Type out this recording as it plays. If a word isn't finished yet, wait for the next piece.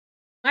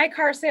my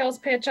car sales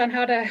pitch on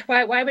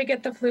why we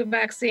get the flu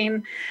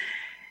vaccine.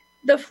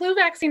 The flu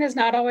vaccine is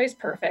not always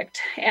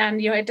perfect,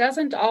 and it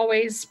doesn't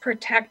always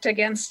protect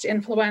against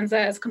influenza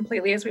as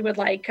completely as we would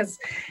like, because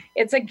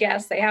it's a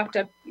guess. They have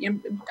to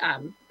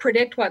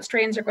predict what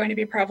strains are going to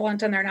be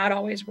prevalent, and they're not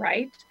always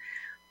right.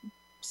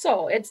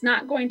 So it's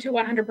not going to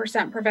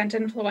 100% prevent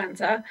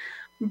influenza,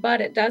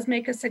 but it does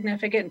make a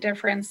significant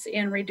difference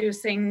in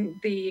reducing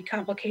the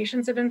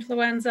complications of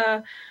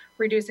influenza,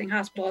 reducing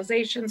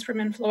hospitalizations from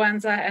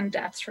influenza, and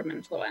deaths from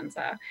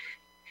influenza.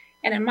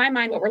 And in my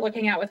mind, what we're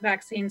looking at with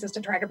vaccines is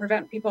to try to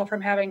prevent people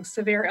from having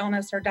severe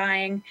illness or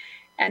dying.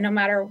 And no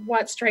matter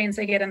what strains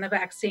they get in the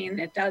vaccine,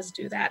 it does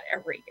do that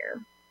every year.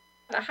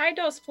 The high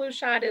dose flu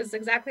shot is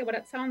exactly what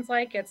it sounds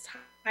like. It's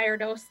higher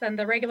dose than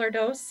the regular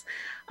dose.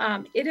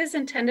 It is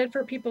intended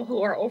for people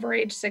who are over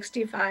age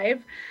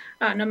 65.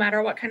 No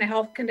matter what kind of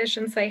health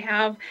conditions they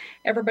have,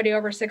 everybody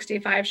over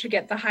 65 should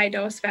get the high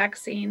dose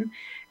vaccine.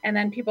 And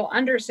then people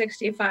under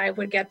 65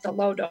 would get the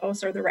low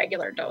dose or the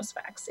regular dose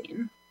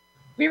vaccine.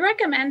 We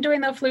recommend doing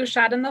the flu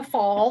shot in the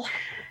fall.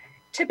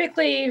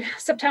 Typically,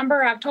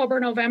 September, October,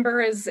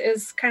 November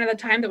is kind of the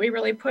time that we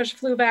really push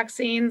flu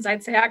vaccines.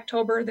 I'd say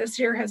October this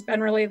year has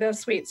been really the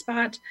sweet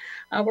spot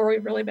where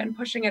we've really been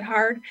pushing it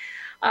hard.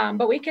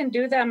 But we can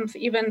do them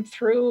even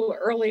through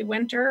early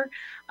winter,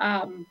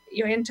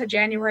 into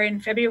January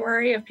and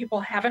February. If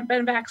people haven't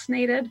been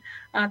vaccinated,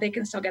 they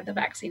can still get the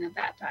vaccine at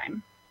that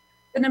time.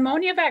 The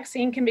pneumonia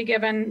vaccine can be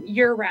given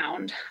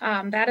year-round.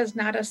 That is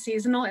not a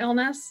seasonal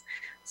illness,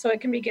 so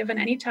it can be given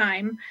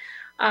anytime.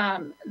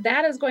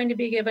 That is going to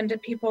be given to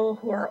people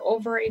who are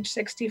over age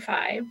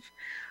 65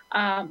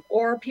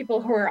 or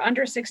people who are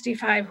under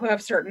 65 who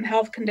have certain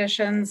health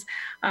conditions,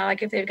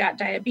 like if they've got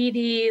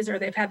diabetes or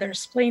they've had their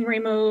spleen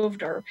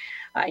removed or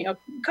a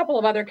couple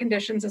of other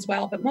conditions as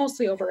well, but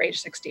mostly over age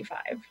 65.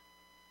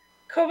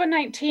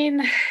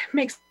 COVID-19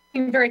 makes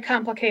things very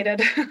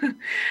complicated.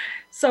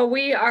 So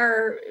we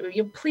are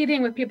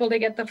pleading with people to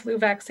get the flu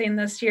vaccine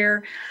this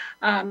year.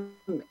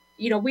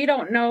 We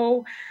don't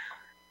know,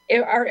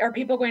 are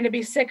people going to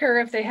be sicker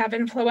if they have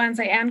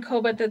influenza and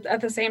COVID at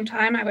the same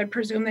time? I would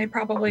presume they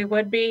probably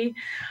would be.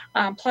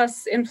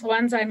 Plus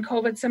influenza and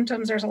COVID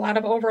symptoms, there's a lot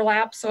of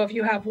overlap. So if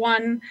you have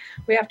one,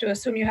 we have to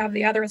assume you have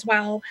the other as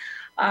well.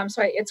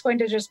 So it's going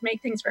to just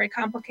make things very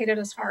complicated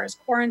as far as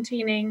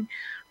quarantining,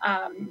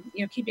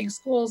 keeping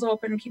schools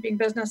open, keeping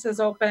businesses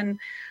open,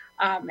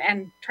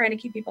 and trying to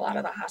keep people out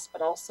of the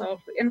hospital.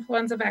 So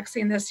influenza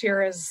vaccine this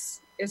year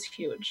is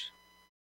huge.